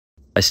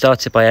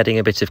started by adding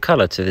a bit of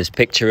colour to this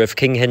picture of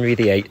King Henry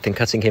VIII and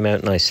cutting him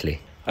out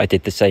nicely. I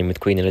did the same with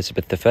Queen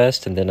Elizabeth I,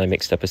 and then I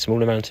mixed up a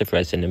small amount of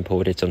resin and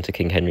poured it onto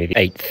King Henry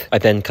VIII. I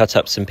then cut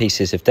up some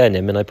pieces of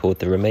denim and I poured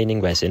the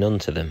remaining resin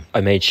onto them.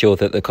 I made sure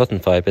that the cotton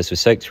fibres were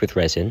soaked with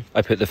resin.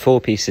 I put the 4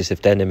 pieces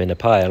of denim in a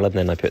pile and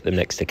then I put them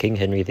next to King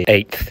Henry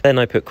VIII. Then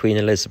I put Queen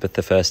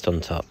Elizabeth I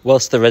on top.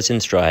 Whilst the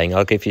resin's drying,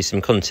 I'll give you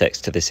some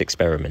context to this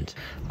experiment.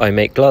 I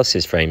make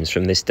glasses frames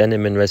from this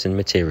denim and resin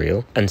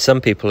material, and some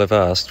people have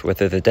asked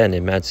whether the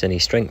denim adds any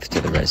strength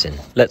to the resin.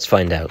 Let's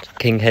find out.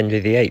 King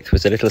Henry VIII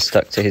was a little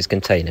stuck to his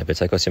container,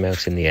 but I got him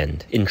out in the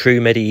end. In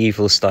true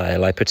medieval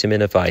style, I put him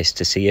in a vice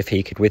to see if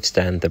he could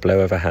withstand the blow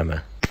of a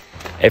hammer.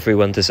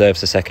 Everyone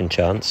deserves a second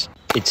chance.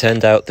 It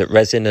turned out that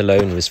resin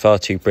alone was far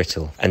too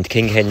brittle, and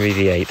King Henry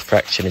VIII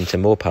fractured into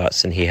more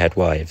parts than he had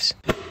wives.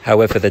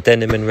 However, the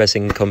denim and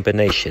resin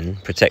combination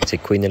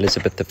protected Queen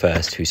Elizabeth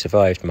I, who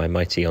survived my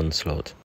mighty onslaught.